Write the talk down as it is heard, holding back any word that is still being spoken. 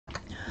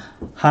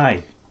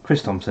Hi,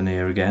 Chris Thompson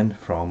here again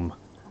from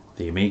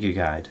the Amiga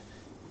Guide.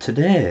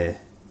 Today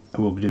I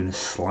will be doing a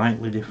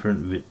slightly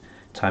different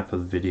type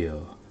of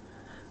video.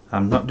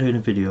 I'm not doing a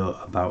video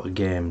about a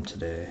game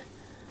today.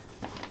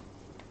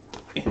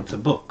 It's a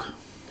book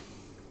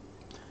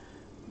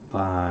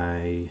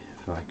by,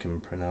 if I can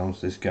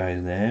pronounce this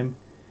guy's name,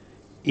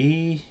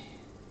 E.T.H.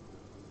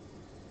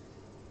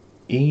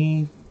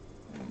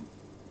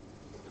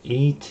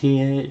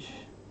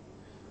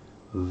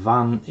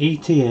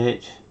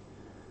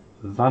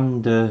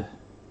 van der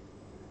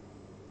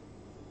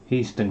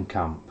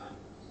Oosterkamp,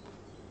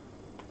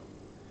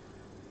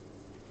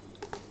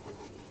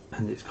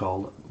 and it's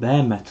called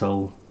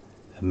Bare-Metal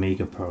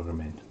Amiga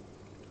Programming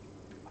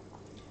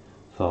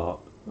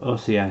for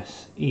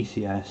OCS,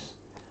 ECS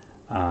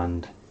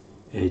and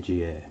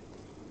AGA.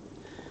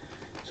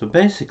 So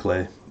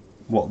basically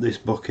what this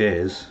book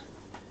is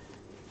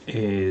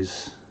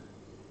it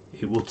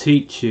will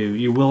teach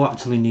you will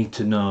actually need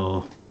to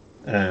know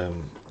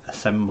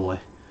assembly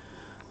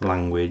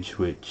language,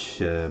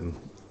 which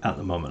at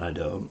the moment I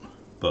don't,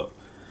 but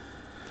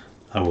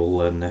I will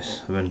learn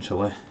this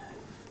eventually.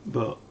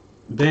 But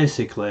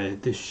basically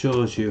this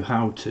shows you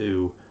how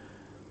to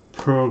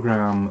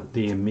program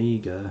the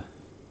Amiga,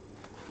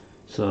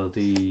 so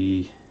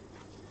the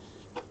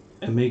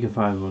Amiga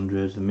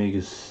 500,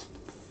 Amiga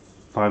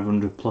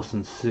 500 Plus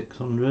and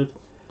 600,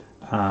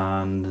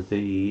 and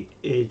the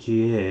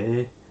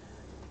AGA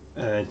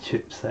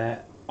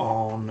chipset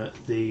on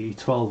the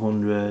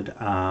 1200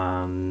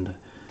 and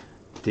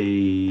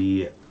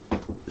the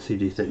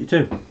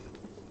CD32.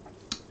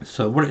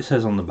 So what it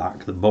says on the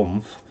back, the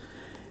bump,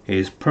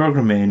 is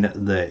programming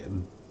the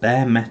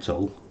bare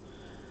metal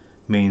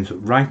means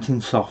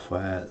writing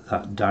software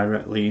that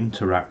directly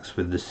interacts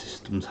with the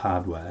system's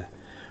hardware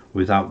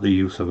without the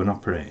use of an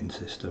operating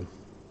system.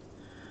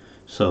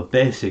 So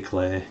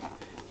basically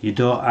you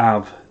don't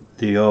have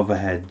the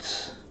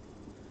overheads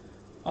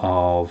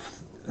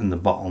and the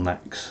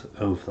bottlenecks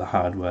of the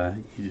hardware.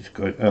 You just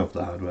go of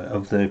the hardware,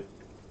 of the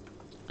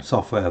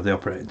software, of the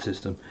operating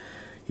system.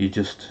 You're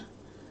just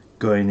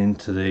going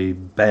into the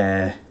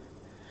bare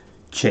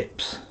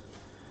chips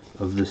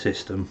of the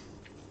system.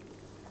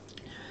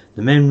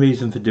 The main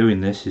reason for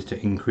doing this is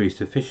to increase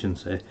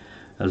efficiency,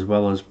 as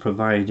well as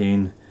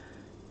providing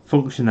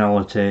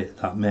functionality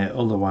that may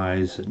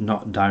otherwise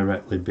not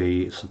directly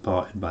be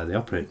supported by the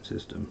operating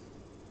system.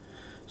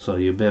 So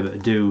you'll be able to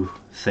do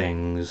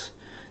things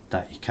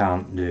that you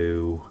can't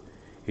do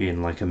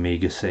in like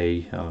Amiga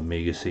C or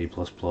Amiga C++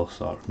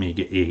 or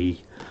Amiga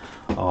E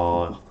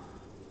or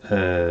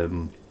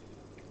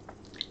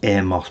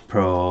Amos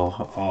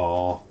Pro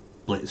or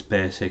Blitz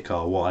Basic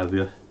or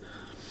whatever.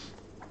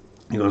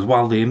 Because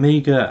while the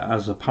Amiga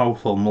has a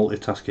powerful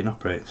multitasking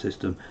operating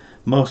system,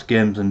 most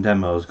games and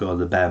demos go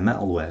the bare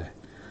metal way.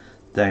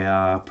 They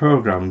are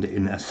programmed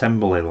in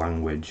assembly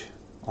language,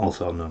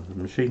 also known as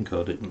machine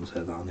code. It doesn't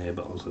say that on here,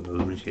 but also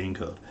known as machine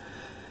code,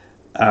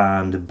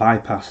 and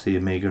bypass the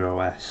Amiga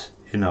OS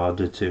in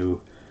order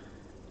to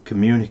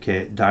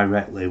communicate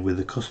directly with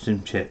the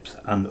custom chips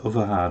and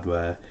other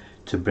hardware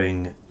to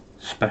bring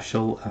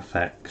special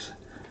effects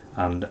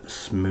and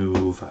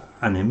smooth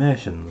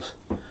animations.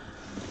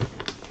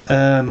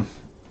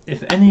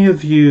 If any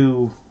of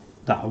you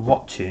that are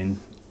watching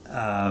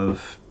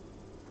have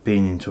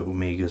been into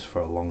Amigas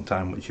for a long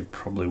time, which you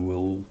probably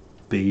will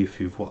be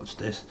if you've watched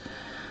this,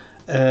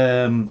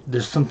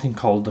 there's something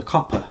called the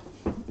copper,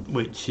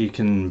 which you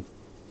can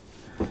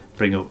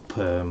bring up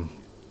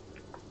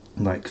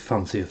like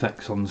fancy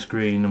effects on the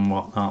screen and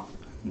whatnot,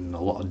 and a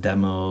lot of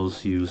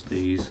demos use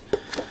these.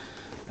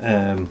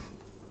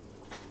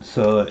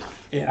 So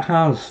it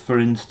has, for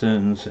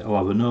instance, it'll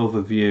have an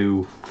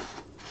overview,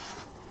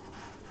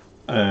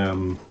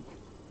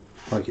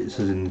 like it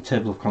says in the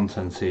table of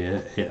contents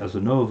here. It has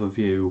an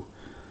overview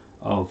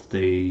of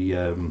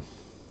the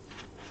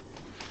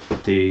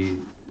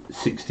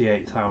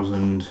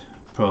 68,000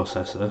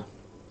 processor,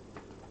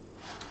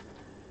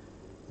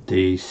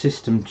 the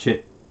system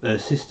chip,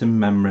 system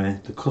memory,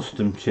 the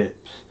custom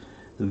chips,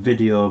 the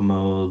video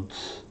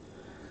modes,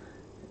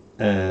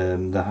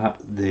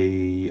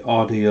 the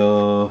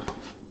audio.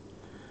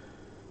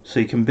 So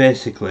you can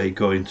basically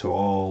go into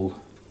all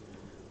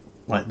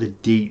like the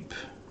deep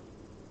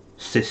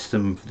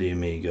system of the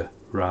Amiga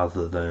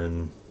rather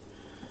than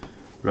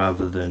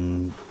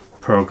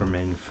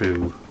programming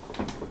through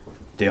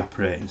the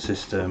operating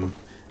system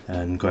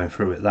and going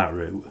through it that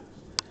route.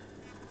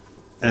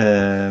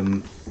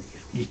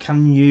 You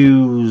can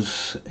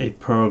use a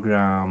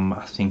program,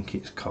 I think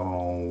it's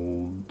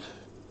called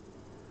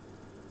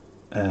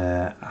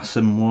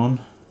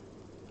ASM1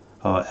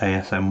 or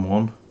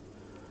ASM1.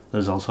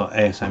 There's also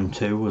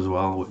ASM2 as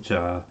well, which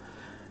are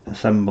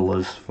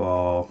assemblers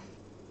for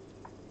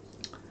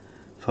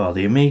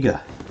the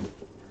Amiga.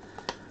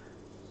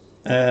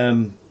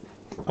 I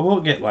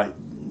won't get like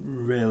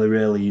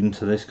really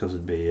into this because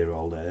I'd be here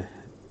all day,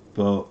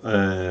 but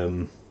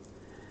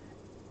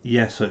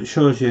yeah, so it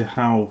shows you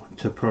how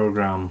to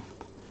program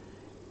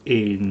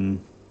in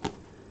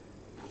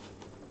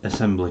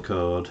assembly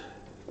code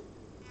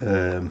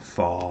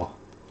for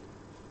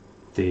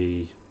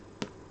the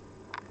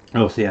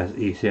OCS,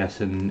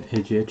 ECS and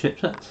AGA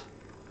chipsets.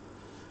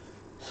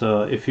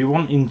 So if you're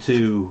wanting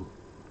to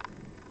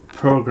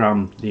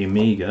program the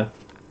Amiga,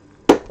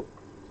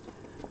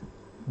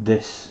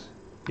 this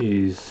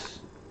is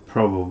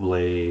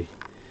probably,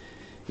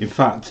 in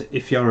fact,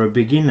 if you're a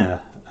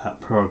beginner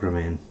at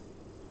programming,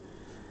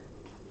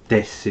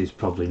 this is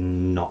probably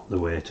not the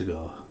way to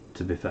go,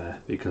 to be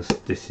fair, because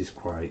this is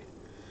quite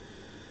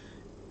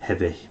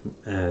heavy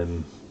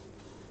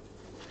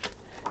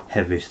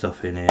heavy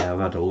stuff in here. I've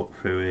had a look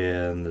through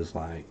here and there's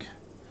like,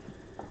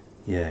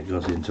 yeah, it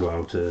goes into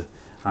how to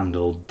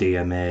handle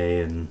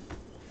DMA and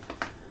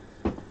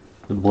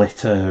the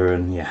blitter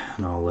and yeah,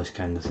 and all this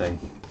kind of thing.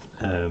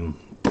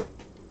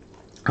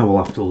 I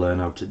will have to learn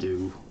how to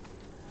do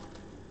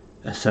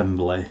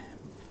assembly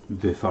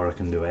before I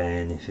can do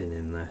anything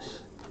in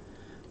this,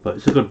 but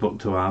it's a good book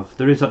to have.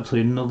 There is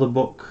actually another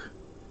book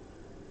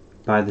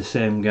by the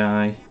same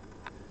guy.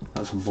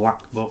 That's a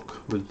black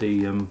book with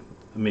the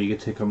Amiga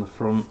tick on the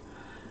front,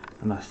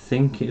 and I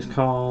think it's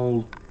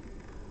called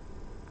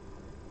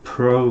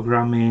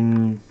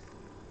Programming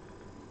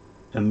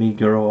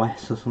Amiga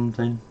OS or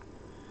something.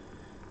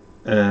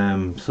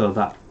 So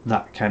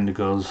that kind of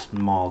goes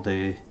more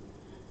the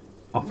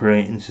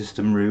operating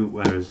system route,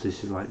 whereas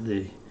this is like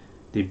the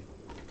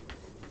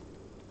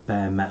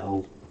bare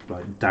metal,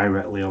 like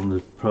directly on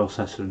the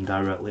processor and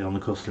directly on the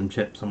custom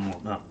chips and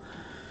whatnot.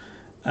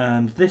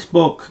 And this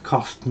book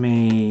cost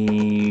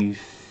me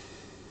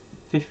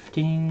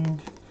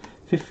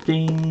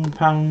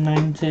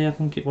 £15.90, I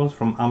think it was,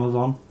 from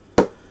Amazon.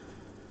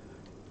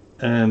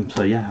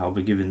 So yeah, I'll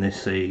be giving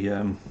this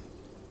a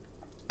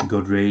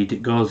good read.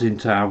 It goes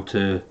into how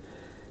to,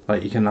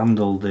 like, you can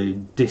handle the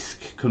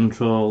disc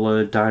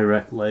controller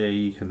directly,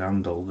 you can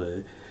handle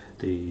the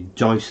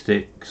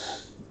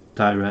joysticks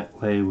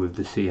directly with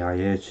the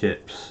CIA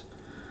chips.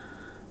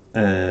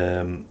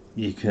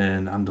 You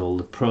can handle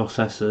the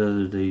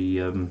processor,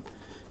 the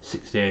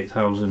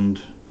 68,000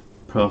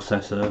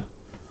 processor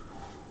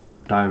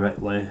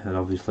directly, and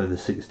obviously the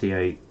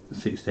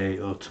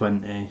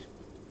 68020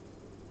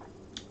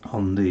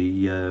 on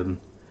the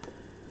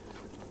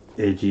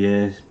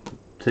AGA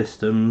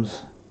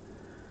systems.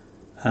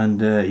 And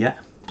yeah,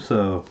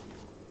 so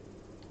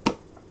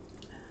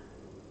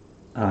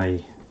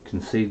I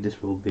can see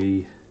this will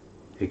be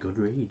a good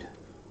read.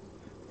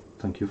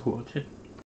 Thank you for watching.